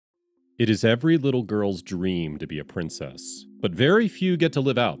It is every little girl's dream to be a princess, but very few get to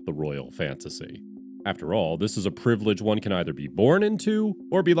live out the royal fantasy. After all, this is a privilege one can either be born into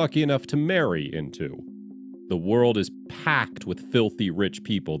or be lucky enough to marry into. The world is packed with filthy rich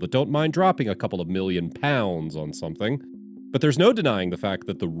people that don't mind dropping a couple of £1,000,000 on something, but there's no denying the fact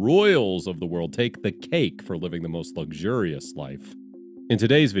that the royals of the world take the cake for living the most luxurious life. In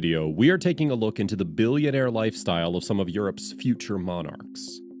today's video, we are taking a look into the billionaire lifestyle of some of Europe's future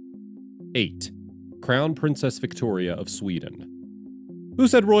monarchs. 8. Crown Princess Victoria of Sweden. Who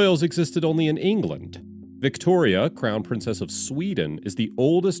said royals existed only in England? Victoria, Crown Princess of Sweden, is the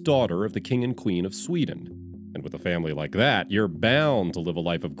oldest daughter of the King and Queen of Sweden. And with a family like that, you're bound to live a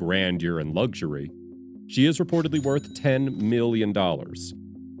life of grandeur and luxury. She is reportedly worth $10 million.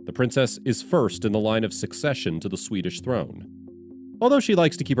 The princess is first in the line of succession to the Swedish throne. Although she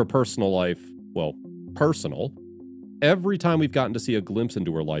likes to keep her personal life, well, personal, every time we've gotten to see a glimpse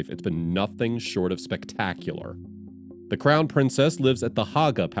into her life, it's been nothing short of spectacular. The crown princess lives at the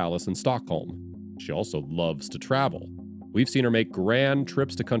Haga Palace in Stockholm. She also loves to travel. We've seen her make grand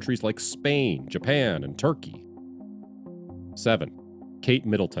trips to countries like Spain, Japan, and Turkey. 7. Kate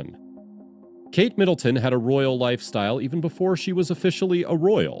Middleton. Kate Middleton had a royal lifestyle even before she was officially a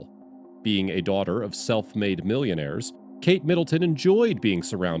royal. Being a daughter of self-made millionaires, Kate Middleton enjoyed being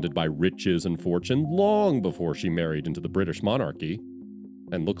surrounded by riches and fortune long before she married into the British monarchy.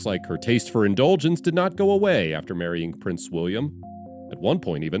 And looks like her taste for indulgence did not go away after marrying Prince William. At one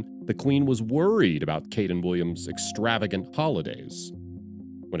point even, the Queen was worried about Kate and William's extravagant holidays.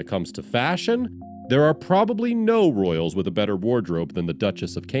 When it comes to fashion, there are probably no royals with a better wardrobe than the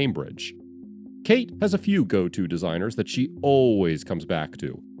Duchess of Cambridge. Kate has a few go-to designers that she always comes back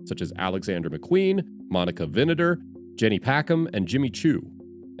to, such as Alexander McQueen, Monica Vinader, Jenny Packham, and Jimmy Choo.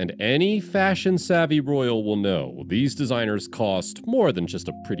 And any fashion-savvy royal will know these designers cost more than just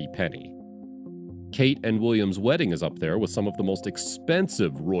a pretty penny. Kate and William's wedding is up there with some of the most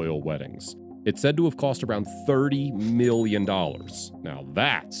expensive royal weddings. It's said to have cost around $30 million. Now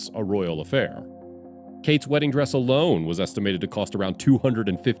that's a royal affair. Kate's wedding dress alone was estimated to cost around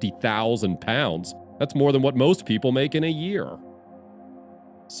 £250,000. That's more than what most people make in a year.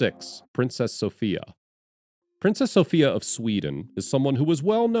 6. Princess Sophia. Princess Sophia of Sweden is someone who was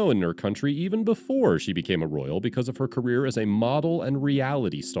well known in her country even before she became a royal because of her career as a model and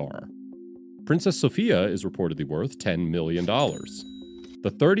reality star. Princess Sophia is reportedly worth $10 million.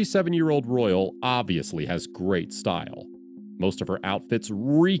 The 37-year-old royal obviously has great style. Most of her outfits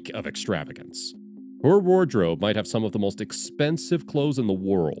reek of extravagance. Her wardrobe might have some of the most expensive clothes in the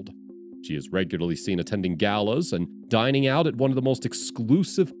world. She is regularly seen attending galas and dining out at one of the most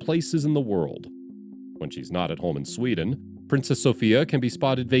exclusive places in the world. When she's not at home in Sweden, Princess Sophia can be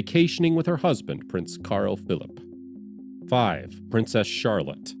spotted vacationing with her husband, Prince Carl Philip. 5. Princess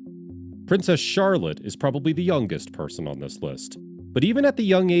Charlotte. Princess Charlotte is probably the youngest person on this list. But even at the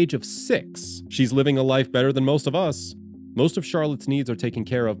young age of 6, she's living a life better than most of us. Most of Charlotte's needs are taken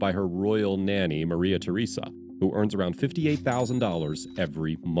care of by her royal nanny, Maria Theresa, who earns around $58,000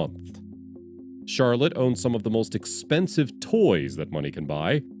 every month. Charlotte owns some of the most expensive toys that money can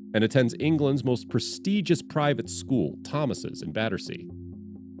buy, and attends England's most prestigious private school, Thomas's in Battersea.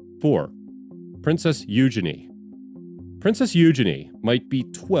 4. Princess Eugenie. Princess Eugenie might be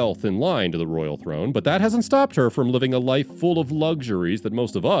 12th in line to the royal throne, but that hasn't stopped her from living a life full of luxuries that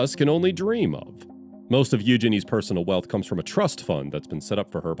most of us can only dream of. Most of Eugenie's personal wealth comes from a trust fund that's been set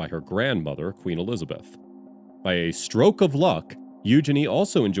up for her by her grandmother, Queen Elizabeth. By a stroke of luck, Eugenie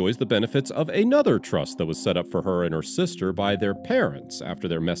also enjoys the benefits of another trust that was set up for her and her sister by their parents after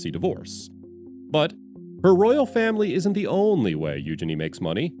their messy divorce. But her royal family isn't the only way Eugenie makes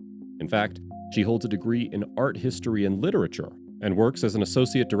money. In fact, she holds a degree in art history and literature and works as an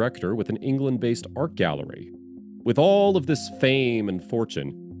associate director with an England-based art gallery. With all of this fame and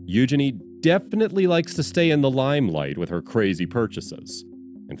fortune, Eugenie definitely likes to stay in the limelight with her crazy purchases.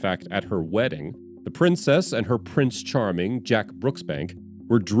 In fact, at her wedding, the princess and her Prince Charming, Jack Brooksbank,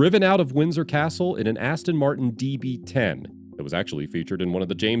 were driven out of Windsor Castle in an Aston Martin DB10 that was actually featured in one of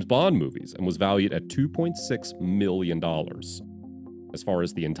the James Bond movies and was valued at $2.6 million. As far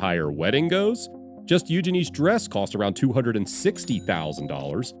as the entire wedding goes, just Eugenie's dress cost around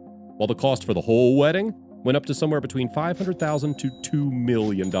 $260,000, while the cost for the whole wedding went up to somewhere between $500,000 to $2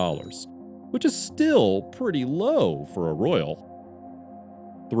 million, which is still pretty low for a royal.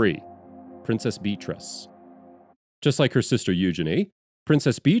 3. Princess Beatrice. Just like her sister Eugenie,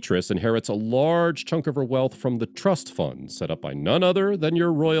 Princess Beatrice inherits a large chunk of her wealth from the trust fund set up by none other than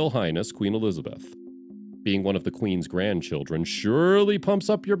your Royal Highness Queen Elizabeth. Being one of the Queen's grandchildren surely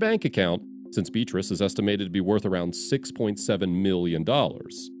pumps up your bank account, since Beatrice is estimated to be worth around $6.7 million.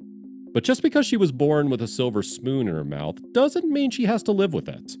 But just because she was born with a silver spoon in her mouth doesn't mean she has to live with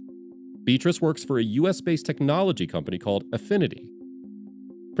it. Beatrice works for a US-based technology company called Affinity.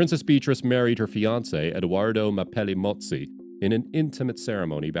 Princess Beatrice married her fiancé, Edoardo Mapelli-Mozzi, in an intimate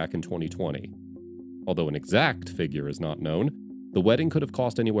ceremony back in 2020. Although an exact figure is not known, the wedding could have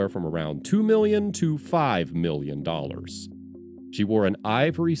cost anywhere from around $2 million to $5 million. She wore an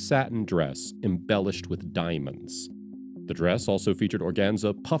ivory satin dress embellished with diamonds. The dress also featured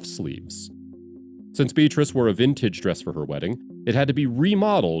organza puff sleeves. Since Beatrice wore a vintage dress for her wedding, it had to be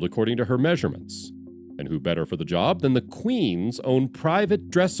remodeled according to her measurements. And who better for the job than the Queen's own private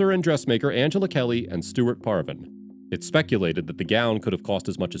dresser and dressmaker Angela Kelly and Stuart Parvin. It's speculated that the gown could have cost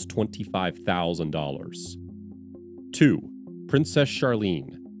as much as $25,000. 2. Princess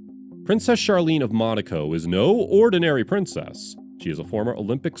Charlene. Princess Charlene of Monaco is no ordinary princess. She is a former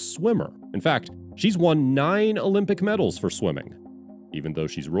Olympic swimmer. In fact, she's won 9 Olympic medals for swimming. Even though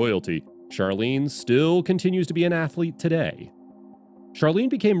she's royalty, Charlene still continues to be an athlete today. Charlene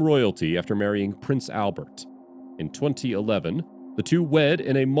became royalty after marrying Prince Albert. In 2011, the two wed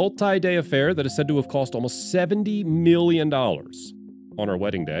in a multi-day affair that is said to have cost almost $70 million. On her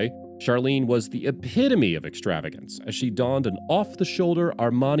wedding day, Charlene was the epitome of extravagance as she donned an off-the-shoulder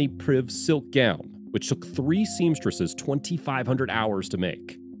Armani Priv silk gown, which took 3 seamstresses 2,500 hours to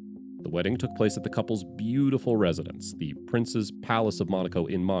make. The wedding took place at the couple's beautiful residence, the Prince's Palace of Monaco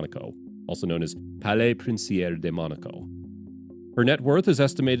in Monaco, also known as Palais Princier de Monaco. Her net worth is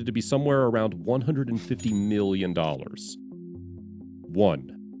estimated to be somewhere around $150 million.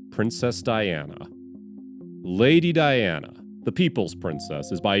 1. Princess Diana. Lady Diana, the People's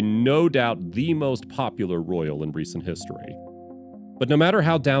Princess, is by no doubt the most popular royal in recent history. But no matter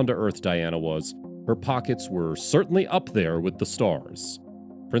how down-to-earth Diana was, her pockets were certainly up there with the stars.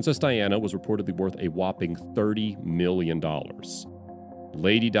 Princess Diana was reportedly worth a whopping $30 million.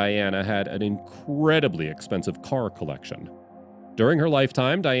 Lady Diana had an incredibly expensive car collection. During her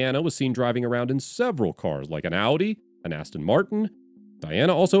lifetime, Diana was seen driving around in several cars, like an Audi, an Aston Martin.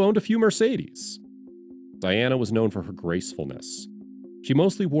 Diana also owned a few Mercedes. Diana was known for her gracefulness. She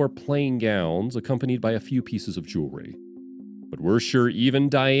mostly wore plain gowns, accompanied by a few pieces of jewelry. But we're sure even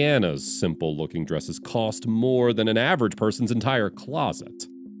Diana's simple-looking dresses cost more than an average person's entire closet.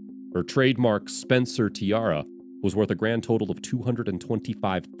 Her trademark Spencer tiara was worth a grand total of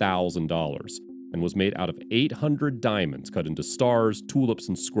 $225,000 and was made out of 800 diamonds cut into stars, tulips,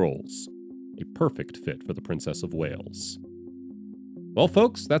 and scrolls. A perfect fit for the Princess of Wales. Well,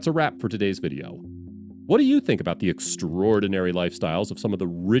 folks, that's a wrap for today's video. What do you think about the extraordinary lifestyles of some of the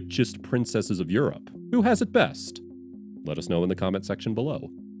richest princesses of Europe? Who has it best? Let us know in the comment section below.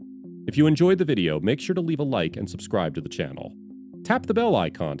 If you enjoyed the video, make sure to leave a like and subscribe to the channel. Tap the bell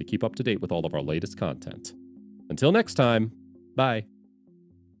icon to keep up to date with all of our latest content. Until next time, bye.